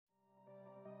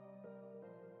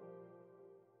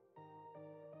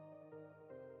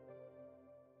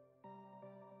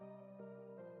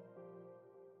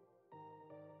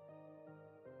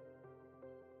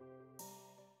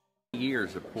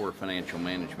years of poor financial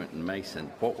management in Mason.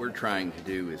 What we're trying to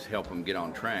do is help them get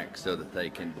on track so that they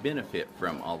can benefit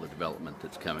from all the development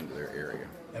that's coming to their area.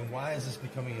 And why is this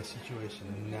becoming a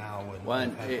situation now?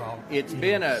 It's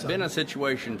been a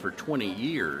situation for 20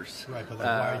 years. Right, but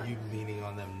why are you leaning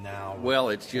on them now? Well,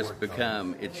 it's just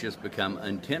become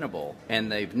untenable, and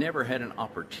they've never had an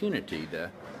opportunity. The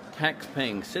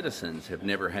tax-paying citizens have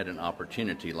never had an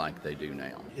opportunity like they do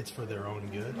now. It's for their own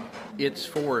good? It's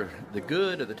for the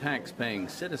good of the tax-paying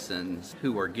citizens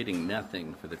who are getting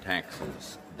nothing for the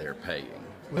taxes they're paying.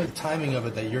 With the timing of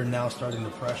it, that you're now starting to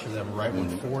pressure them right when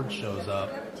Ford shows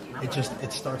up,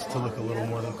 it starts to look a little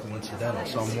more than coincidental.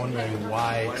 So I'm wondering,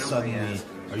 why suddenly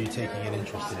are you taking an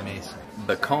interest in Mason?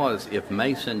 Because if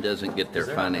Mason doesn't get their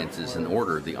finances in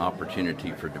order, the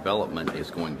opportunity for development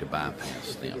is going to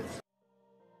bypass them.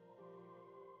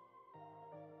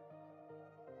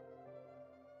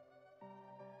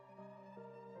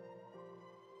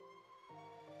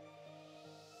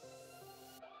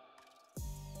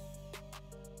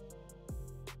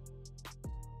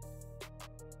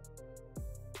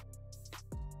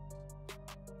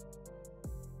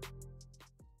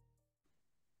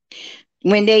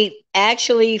 When they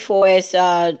actually, for us,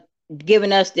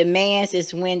 giving us demands,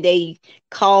 is when they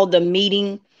called the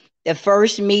meeting, the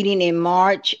first meeting in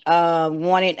March,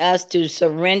 wanted us to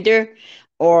surrender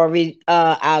or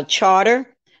our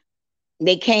charter.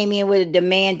 They came in with a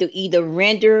demand to either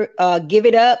give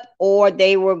it up, or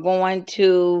they were going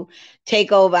to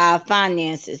take over our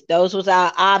finances. Those was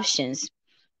our options.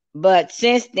 But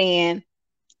since then,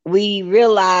 we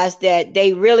realized that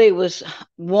they really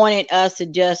wanted us to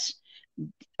just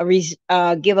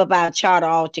give up our charter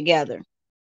altogether.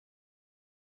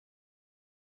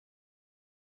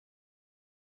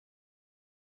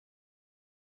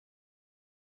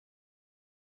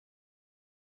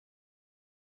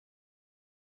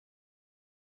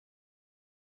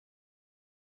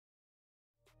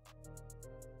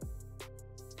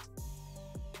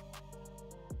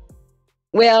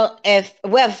 Well,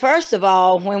 first of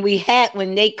all, when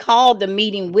they called the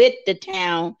meeting with the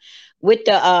town, with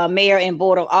the mayor and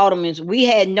board of aldermen, we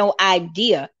had no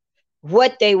idea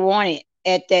what they wanted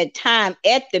at that time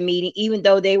at the meeting, even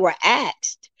though they were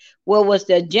asked what was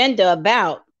the agenda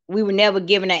about. We were never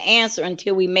given an answer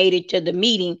until we made it to the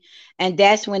meeting, and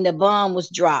that's when the bomb was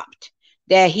dropped,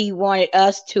 that he wanted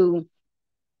us to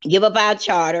give up our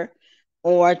charter,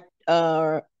 or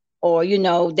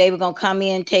they were going to come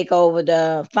in and take over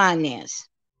the finance.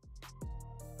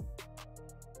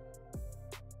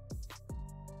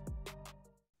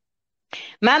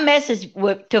 My message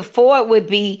to Ford would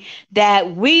be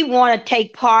that we want to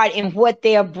take part in what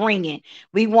they're bringing.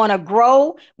 We want to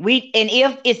grow. And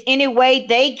if it's any way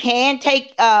they can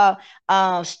take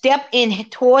step in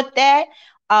toward that,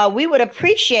 we would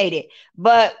appreciate it.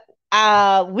 But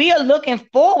we are looking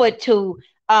forward to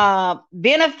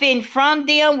benefiting from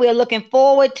them. We're looking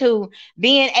forward to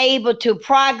being able to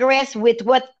progress with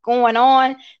what's going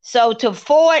on. So to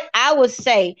Ford, I would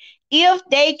say, if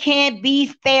they can't be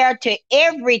fair to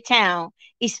every town,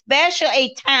 especially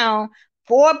a town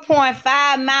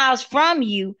 4.5 miles from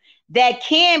you that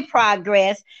can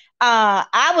progress,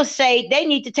 I would say they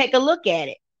need to take a look at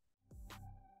it.